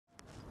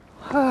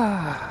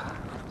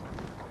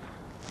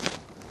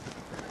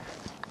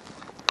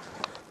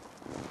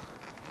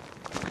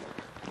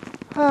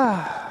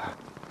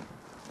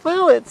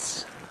Well,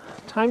 it's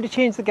time to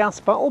change the gas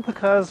bottle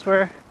because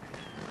we're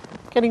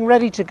getting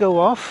ready to go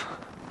off,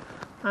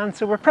 and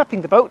so we're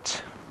prepping the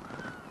boat.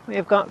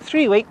 We've got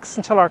 3 weeks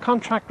until our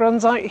contract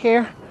runs out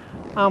here,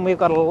 and we've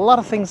got a lot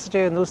of things to do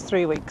in those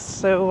 3 weeks,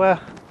 so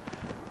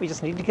we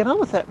just need to get on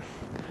with it.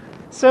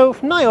 So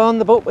from now on,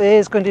 the boat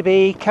is going to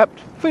be kept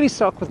fully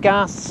stocked with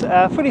gas,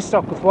 fully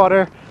stocked with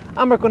water,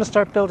 and we're going to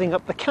start building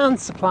up the canned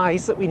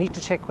supplies that we need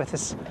to take with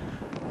us.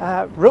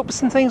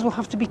 Ropes and things will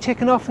have to be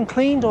taken off and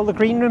cleaned, all the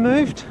green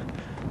removed.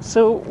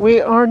 So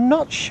we are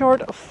not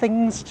short of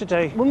things to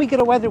do. When we get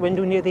a weather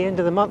window near the end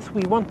of the month,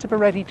 we want to be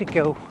ready to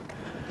go.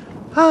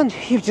 And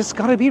you've just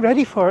got to be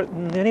ready for it.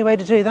 And the only way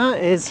to do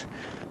that is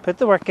put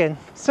the work in.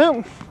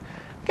 So,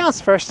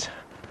 gas first,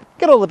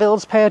 get all the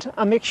bills paid,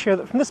 and make sure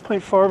that from this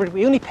point forward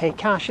we only pay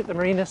cash at the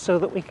marina so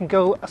that we can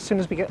go as soon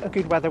as we get a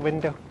good weather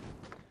window.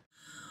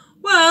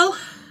 Well,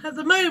 at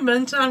the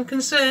moment I'm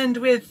concerned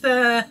with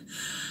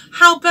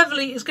how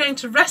Beverly is going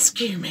to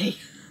rescue me.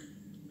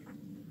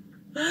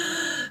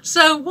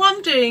 So what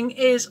I'm doing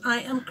is I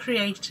am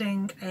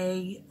creating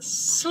a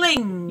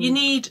sling. You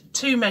need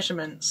 2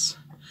 measurements.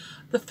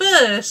 The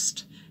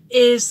first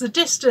is the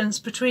distance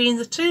between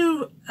the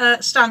 2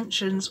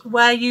 stanchions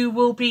where you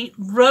will be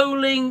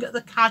rolling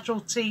the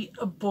casualty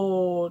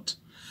aboard.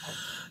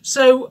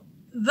 So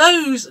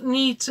those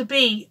need to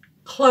be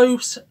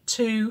close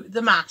to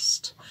the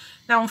mast.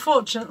 Now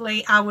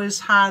unfortunately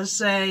ours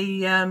has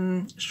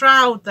a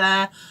shroud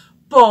there,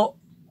 but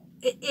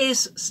it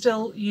is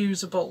still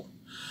usable.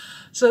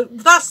 So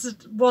that's the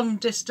one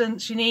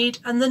distance you need,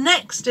 and the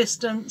next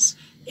distance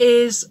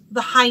is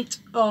the height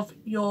of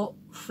your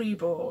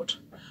freeboard.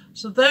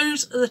 So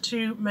those are the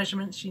 2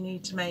 measurements you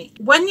need to make.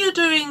 When you're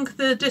doing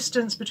the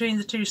distance between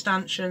the 2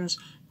 stanchions,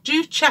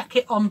 do check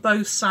it on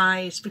both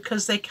sides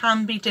because they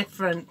can be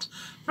different.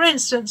 For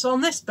instance,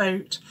 on this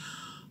boat,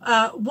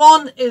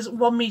 one is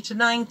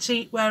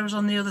 1.90 m, whereas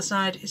on the other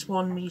side it's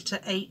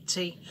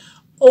 1.80 m.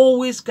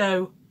 Always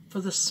go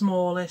for the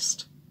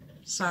smallest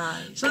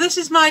size. So this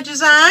is my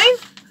design.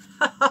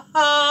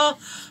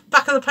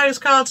 Back of the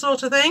postcard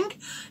sort of thing.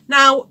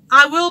 Now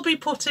I will be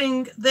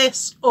putting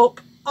this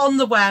up on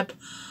the web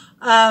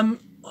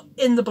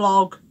in the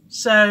blog,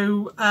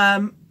 so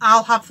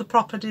I'll have the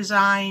proper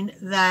design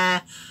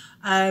there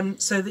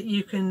so that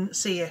you can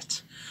see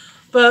it.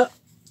 But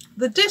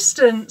the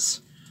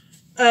distance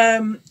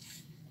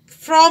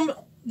from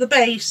the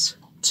base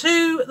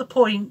to the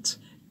point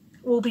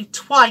will be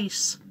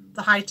twice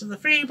the height of the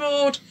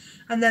freeboard,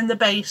 and then the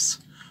base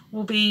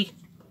will be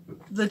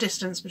the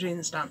distance between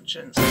the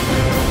stanchions.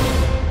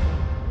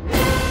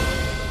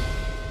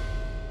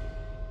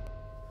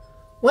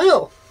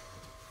 Well,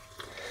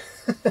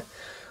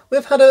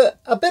 we've had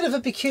a bit of a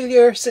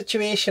peculiar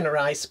situation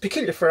arise,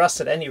 peculiar for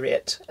us at any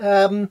rate.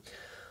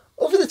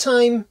 Over the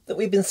time that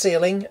we've been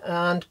sailing,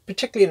 and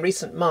particularly in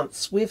recent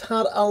months, we've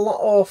had a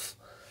lot of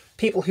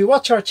people who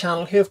watch our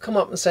channel who have come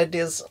up and said to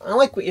us, I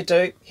like what you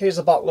do, here's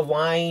a bottle of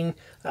wine,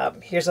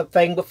 here's a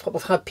thing.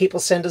 We've had people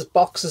send us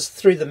boxes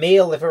through the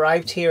mail. They've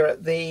arrived here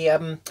at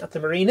the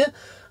marina,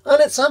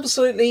 and it's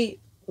absolutely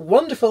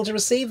wonderful to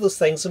receive those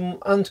things,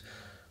 and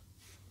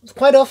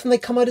quite often they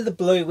come out of the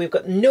blue. We've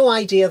got no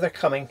idea they're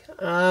coming,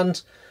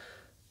 and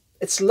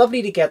it's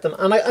lovely to get them.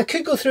 And I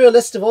could go through a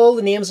list of all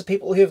the names of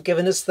people who have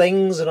given us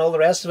things and all the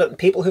rest of it, and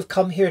people who've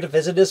come here to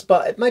visit us,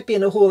 but it might be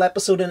in a whole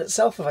episode in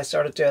itself if I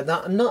started doing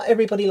that, and not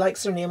everybody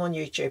likes their name on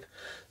YouTube.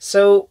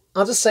 So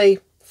I'll just say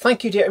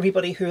thank you to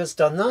everybody who has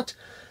done that.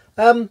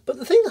 But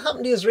the thing that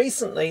happened to us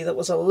recently that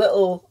was a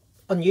little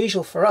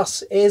unusual for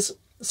us is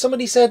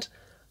somebody said,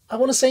 I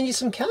want to send you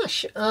some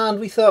cash. And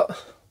we thought,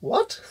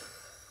 what?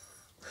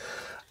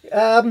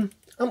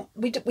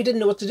 We didn't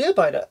know what to do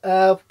about it.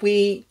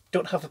 We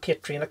don't have a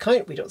Patreon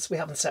account. We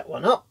haven't set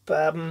one up.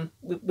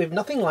 We've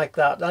nothing like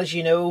that. As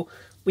you know,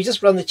 we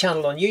just run the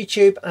channel on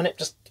YouTube, and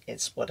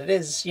it's what it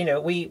is. You know,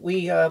 we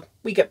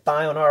get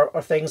by on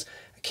our things.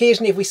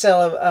 Occasionally, if we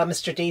sell a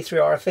Mr. D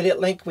through our affiliate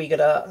link, we get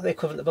the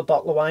equivalent of a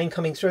bottle of wine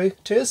coming through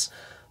to us.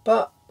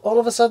 But all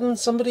of a sudden,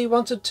 somebody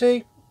wanted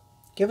to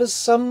give us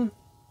some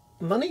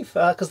money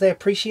because they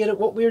appreciated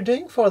what we were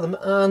doing for them.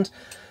 And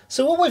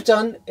so what we've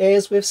done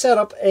is we've set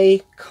up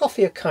a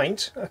coffee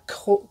account, a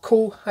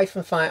co-fi.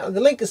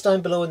 The link is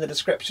down below in the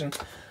description.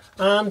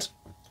 And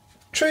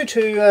true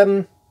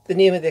to the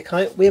name of the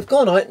account, we have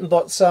gone out and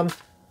bought some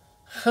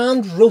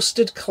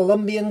hand-roasted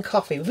Colombian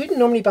coffee. We wouldn't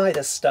normally buy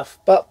this stuff,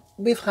 but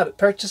we've had it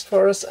purchased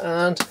for us,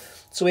 and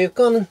so we've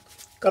gone and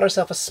got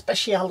ourselves a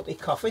speciality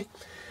coffee.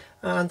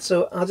 And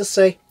so I'll just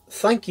say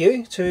thank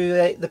you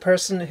to the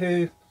person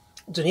who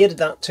donated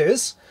that to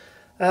us.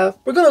 We're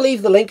going to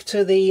leave the link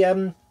to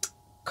the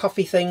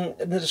coffee thing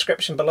in the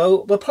description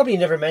below. We'll probably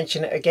never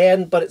mention it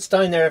again, but it's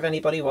down there if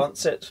anybody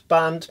wants it.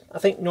 And I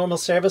think normal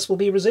service will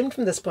be resumed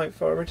from this point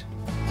forward.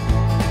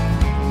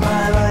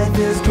 My life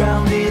is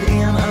grounded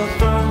in a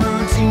firm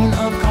routine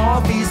of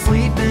coffee,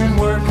 sleep and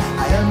work.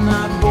 I am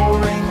not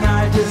boring,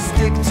 I just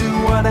stick to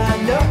what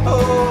I know.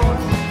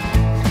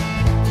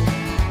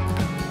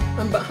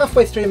 I'm about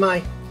halfway through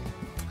my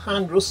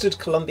hand-roasted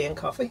Colombian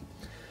coffee.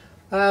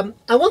 I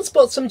once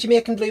bought some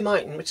Jamaican Blue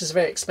Mountain, which is a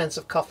very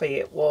expensive coffee.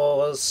 It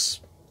was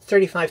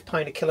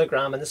 £35 a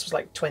kilogram, and this was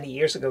like 20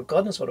 years ago.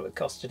 God knows what it would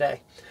cost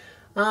today.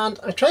 And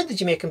I tried the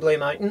Jamaican Blue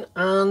Mountain,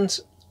 and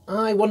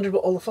I wondered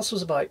what all the fuss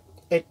was about.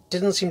 It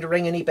didn't seem to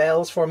ring any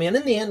bells for me, and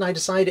in the end I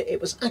decided it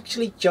was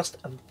actually just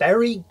a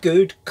very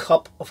good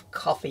cup of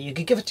coffee. You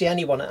could give it to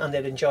anyone and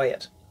they'd enjoy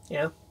it.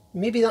 Yeah,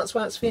 maybe that's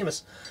why it's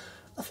famous.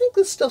 I think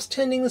this stuff's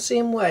tending the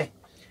same way.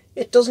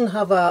 It doesn't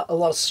have a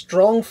lot of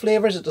strong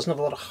flavours, it doesn't have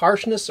a lot of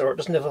harshness, or it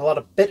doesn't have a lot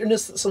of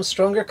bitterness that some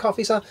stronger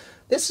coffees have.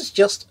 This is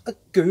just a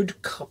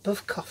good cup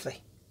of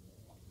coffee.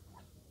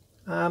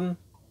 Yeah,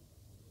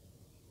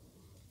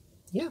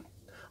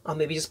 I'll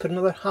maybe just put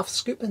another half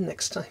scoop in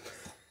next time.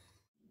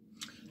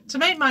 To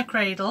make my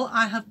cradle,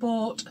 I have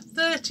bought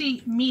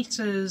 30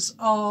 metres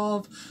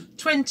of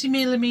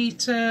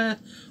 20mm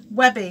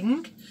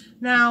webbing.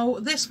 Now,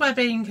 this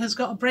webbing has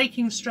got a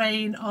breaking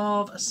strain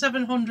of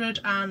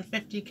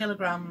 750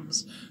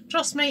 kilograms.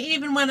 Trust me,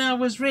 even when I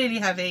was really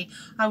heavy,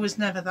 I was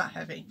never that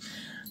heavy.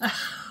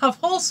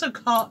 I've also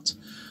got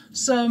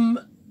some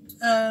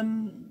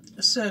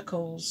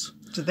circles.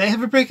 Do they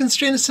have a breaking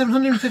strain of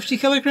 750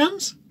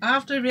 kilograms? I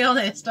have to be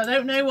honest, I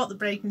don't know what the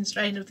breaking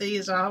strain of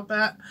these are,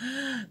 but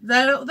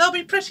they'll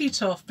be pretty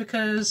tough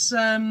because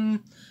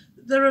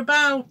they're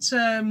about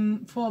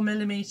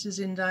 4mm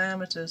in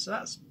diameter, so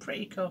that's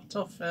pretty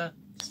tough for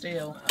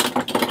steel.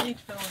 I need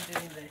to go on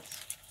doing this.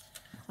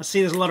 I see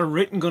there's a lot of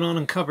rooting going on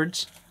in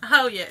cupboards.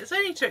 Oh yeah, it's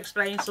only to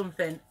explain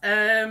something.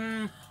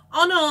 On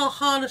our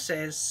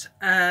harnesses,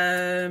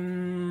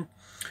 there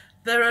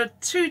are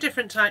two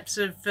different types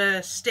of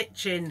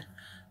stitching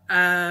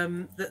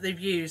that they've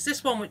used.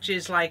 This one, which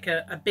is like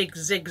a big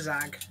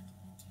zigzag,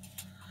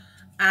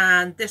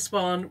 and this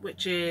one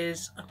which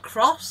is a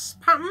cross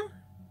pattern.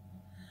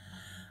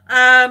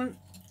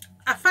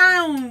 I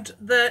found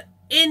that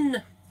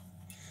in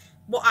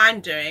what I'm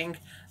doing,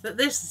 that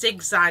this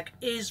zigzag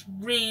is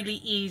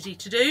really easy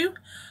to do,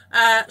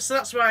 so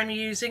that's why I'm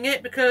using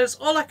it, because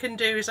all I can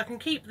do is I can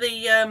keep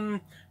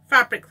the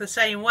fabric the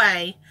same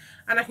way,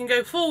 and I can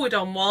go forward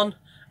on one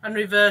and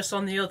reverse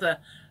on the other,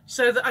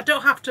 so that I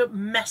don't have to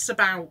mess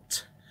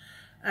about.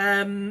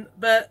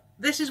 But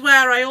this is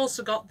where I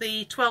also got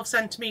the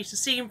 12cm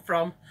seam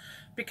from,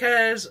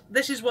 because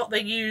this is what they're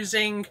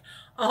using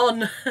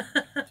on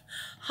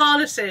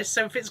harnesses.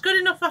 So if it's good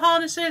enough for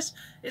harnesses,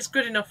 it's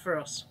good enough for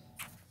us.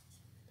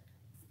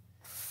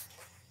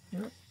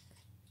 Yeah,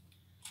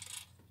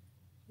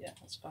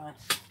 that's fine.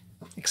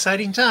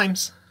 Exciting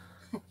times.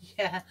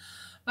 Yeah,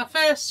 my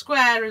first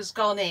square has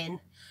gone in.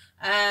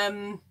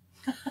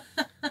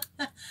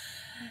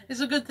 It's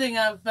a good thing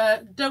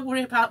don't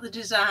worry about the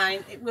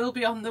design, it will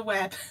be on the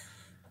web.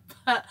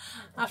 But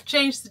I've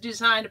changed the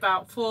design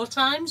about 4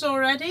 times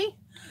already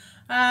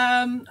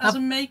as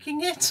I'm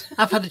making it.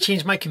 I've had to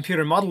change my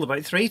computer model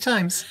about 3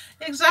 times.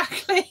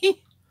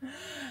 Exactly.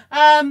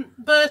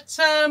 The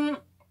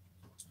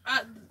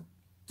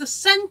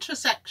centre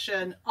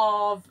section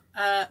of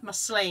my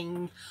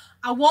sling,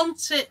 I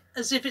want it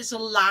as if it's a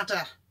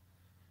ladder,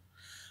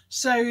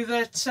 so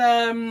that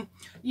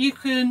you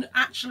can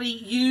actually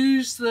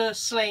use the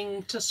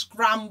sling to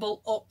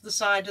scramble up the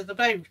side of the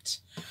boat.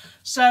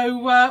 So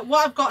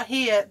what I've got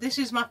here, this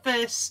is my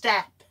first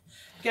step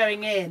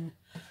going in,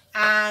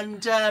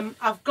 and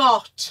I've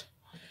got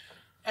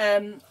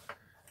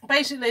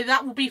basically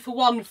that will be for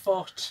 1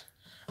 foot,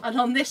 and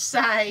on this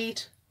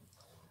side,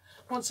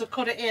 once I've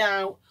cut it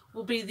out,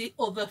 will be the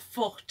other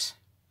foot,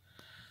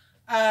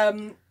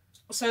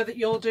 so that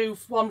you'll do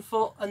 1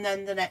 foot and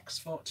then the next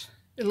foot.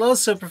 It'll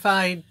also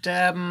provide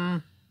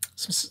some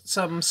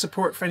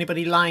support for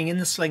anybody lying in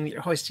the sling that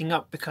you're hoisting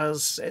up,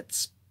 because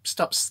it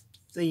stops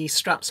the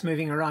straps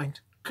moving around.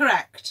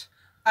 Correct.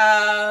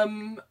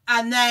 And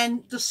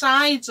then the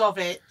sides of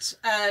it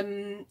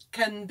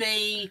can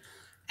be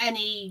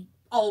any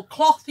old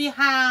cloth you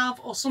have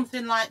or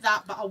something like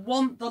that, but I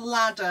want the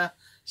ladder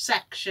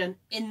section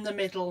in the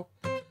middle.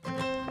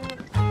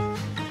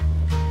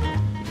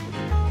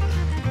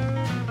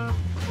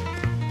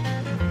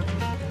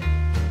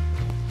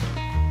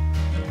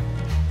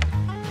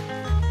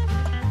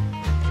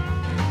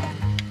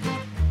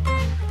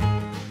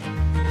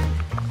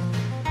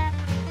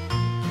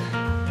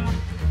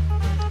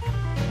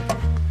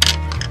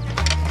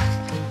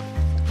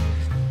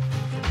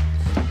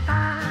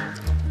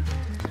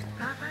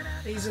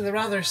 These are the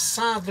rather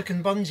sad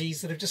looking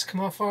bungees that have just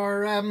come off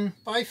our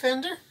bow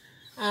fender,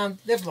 and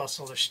they've lost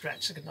all their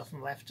stretch, they've got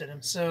nothing left in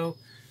them, so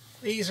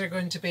these are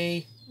going to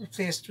be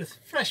replaced with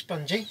fresh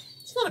bungee.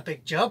 It's not a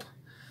big job.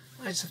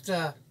 I just have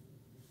to...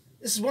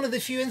 This is one of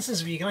the few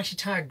instances where you can actually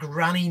tie a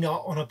granny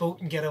knot on a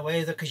boat and get away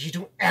with it, because you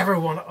don't ever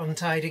want it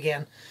untied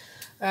again.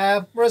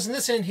 Whereas in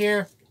this end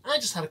here, I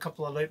just had a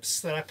couple of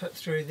loops that I put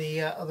through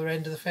the other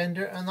end of the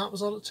fender, and that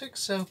was all it took.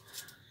 So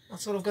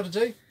that's all I've got to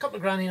do. A couple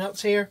of granny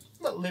knots here,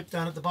 little loop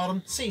down at the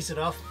bottom, seize it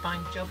off,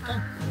 bang, job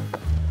done.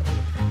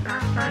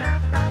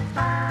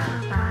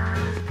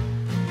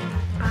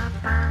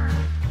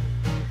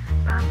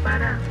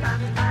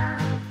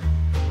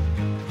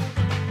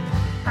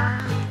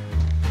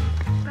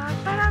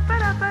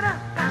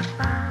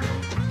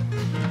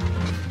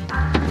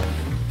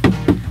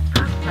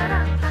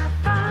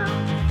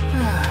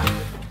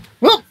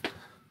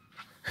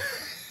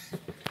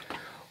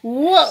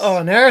 What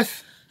on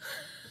earth?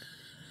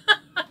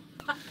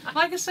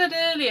 Like I said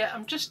earlier,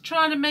 I'm just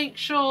trying to make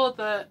sure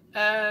that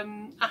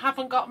I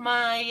haven't got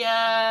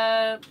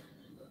my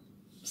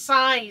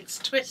sides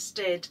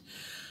twisted.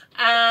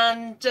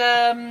 And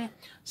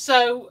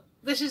so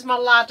this is my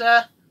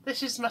ladder,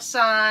 this is my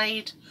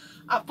side.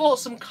 I've bought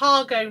some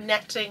cargo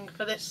netting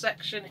for this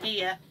section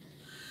here.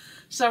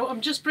 So I'm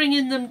just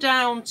bringing them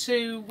down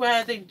to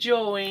where they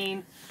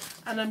join,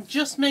 and I'm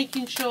just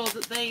making sure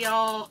that they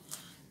are,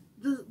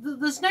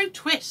 there's no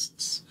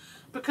twists,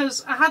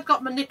 because I had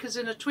got my knickers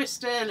in a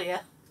twist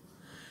earlier,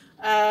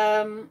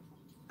 and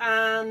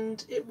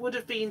it would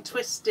have been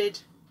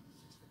twisted,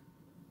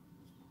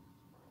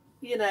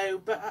 you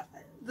know, but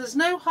there's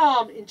no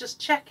harm in just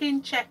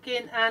checking,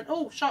 and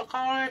oh, shot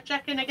collar,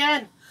 checking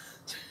again.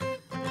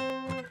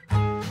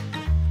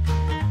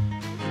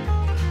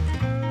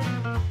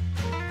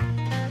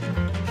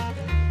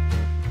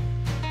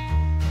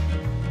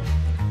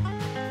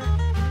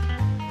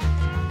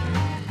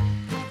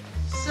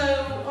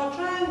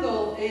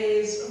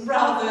 Is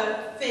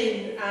rather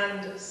thin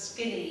and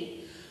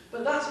skinny,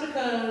 but that's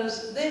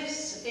because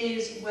this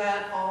is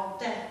where our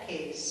deck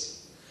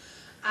is,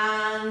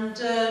 and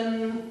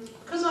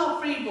because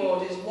our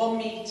freeboard is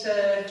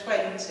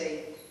 1.20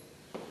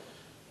 m,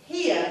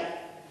 here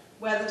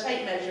where the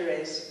tape measure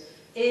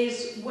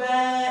is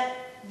where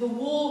the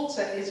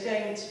water is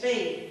going to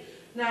be.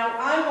 Now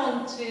I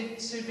wanted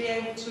to be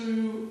able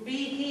to be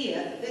here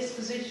at this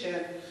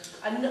position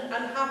and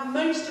have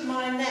most of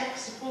my neck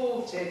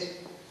supported.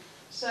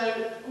 So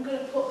I'm going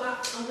to put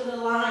that, I'm going to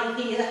lie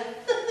here.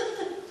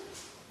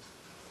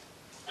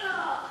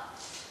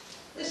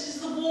 This is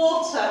the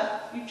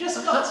water. You've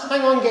just got to...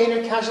 Hang on,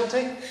 gainer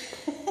casualty.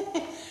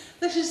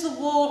 This is the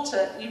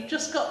water. You've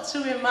just got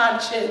to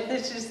imagine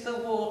this is the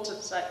water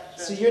section.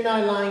 So you're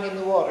now lying in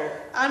the water?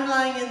 I'm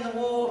lying in the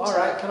water.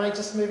 Alright, can I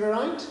just move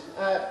around?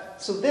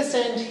 So this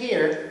end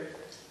here...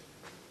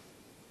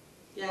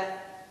 Yeah.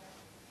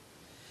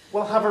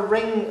 Will have a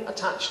ring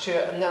attached to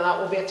it, and then that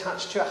will be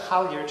attached to a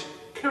halyard.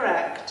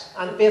 Correct.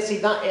 And basically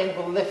that end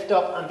will lift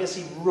up and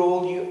basically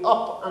roll you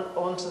up and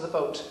onto the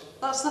boat.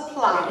 That's the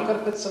plan. You've got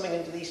to put something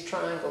into these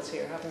triangles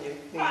here, haven't you?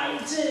 I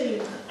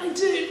do. I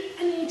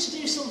need to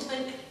do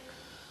something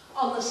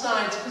on the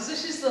sides, because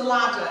this is the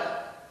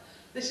ladder.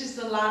 This is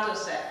the ladder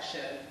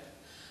section.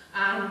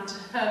 And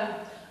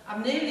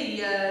I've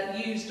nearly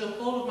used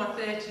up all of my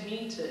 30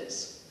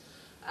 metres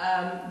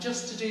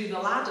just to do the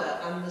ladder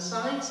and the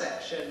side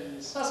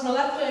sections. That's my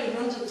leftover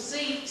under the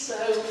seat, so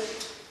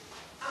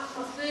at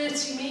my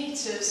 30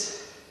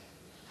 metres,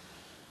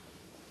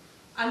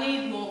 I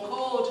need more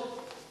cord.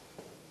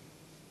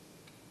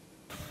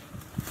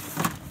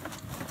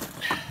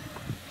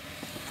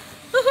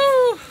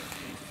 Woohoo!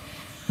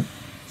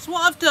 So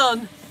what I've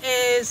done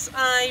is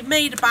I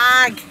made a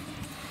bag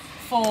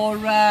for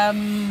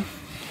my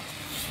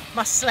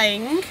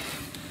sling.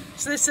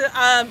 So this, so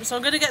I'm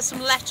going to get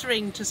some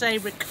lettering to say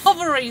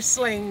recovery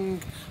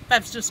sling.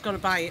 Bev's just got to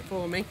buy it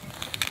for me.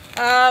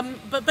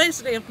 But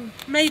basically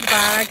I've made a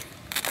bag.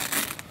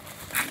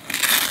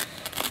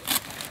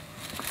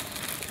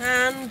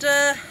 And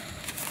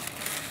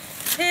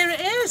here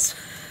it is.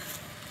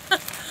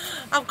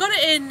 I've got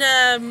it in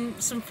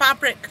some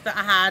fabric that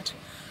I had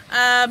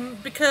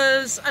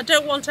because I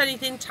don't want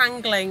anything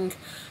tangling.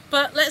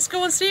 But let's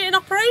go and see it in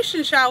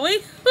operation, shall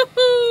we?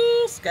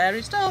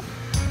 Scary stuff.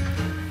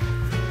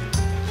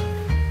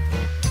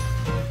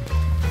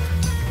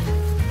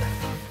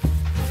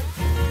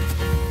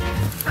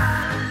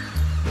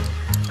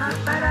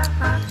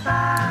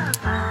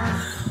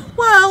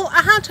 Well,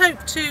 I had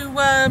hoped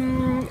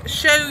to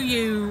show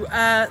you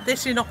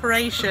this in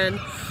operation,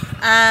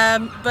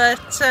 but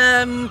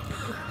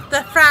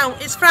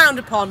it's frowned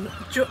upon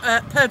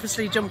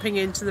purposely jumping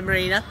into the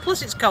marina,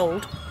 plus it's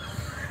cold.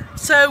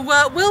 So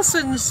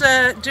Wilson's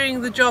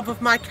doing the job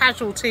of my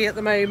casualty at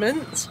the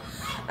moment,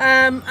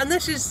 and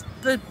this is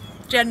the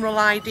general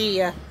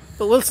idea.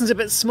 But Wilson's a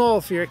bit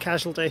small for your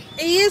casualty.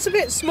 He is a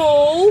bit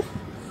small,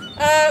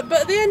 but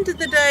at the end of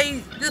the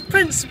day, the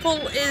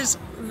principle is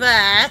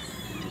there.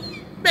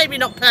 Maybe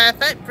not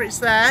perfect, but it's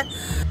there.